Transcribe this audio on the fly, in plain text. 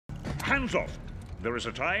Hands off. There is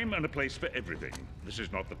a time and a place for everything. This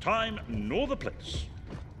is not the time nor the place.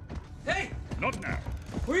 Hey! Not now.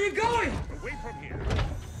 Where are you going? Away from here.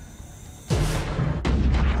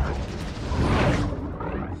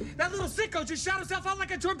 That little sicko just shot himself out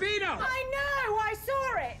like a torpedo! I know! I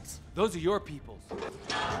saw it! Those are your peoples.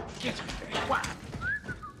 Get wow.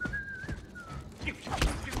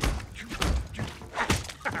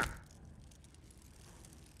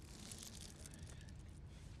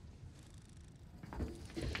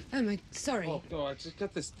 Oh my, sorry. Oh no, I just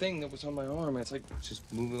got this thing that was on my arm. It's like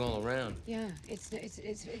just moving all around. Yeah, it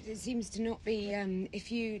seems to not be.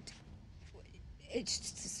 If you, it's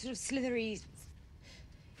just sort of slithery,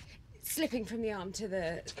 slipping from the arm to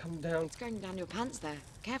the. It's coming down. It's going down your pants there.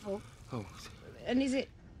 Careful. Oh. And is it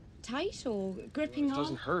tight or gripping It hard?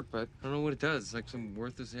 doesn't hurt, but I don't know what it does. It's like some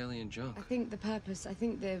worthless alien junk. I think the purpose. I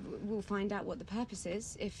think we'll find out what the purpose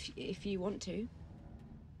is if you want to.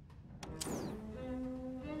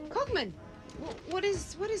 Cogman, what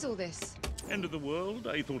is all this? End of the world.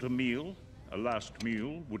 I thought a last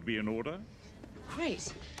meal, would be in order.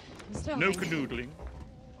 Great. I'm starving. No canoodling.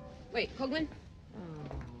 Wait, Cogman.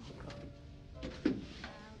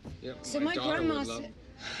 Yeah, So my grandma said.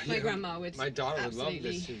 My Yeah, grandma would. My daughter absolutely. would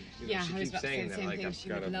love this. Yeah, she I was keeps about to say saying the that. same Like thing. I've She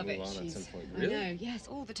got would to love move it. on at some She's. point. I Really? know. Yes,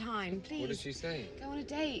 all the time. Please. What does she say? Go on a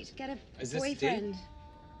date. Get a Is this a boyfriend. date?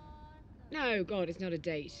 No, God, it's not a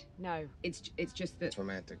date. No, it's just that. It's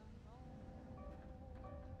romantic.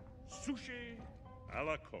 Sushi a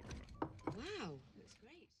la Cogman. Wow.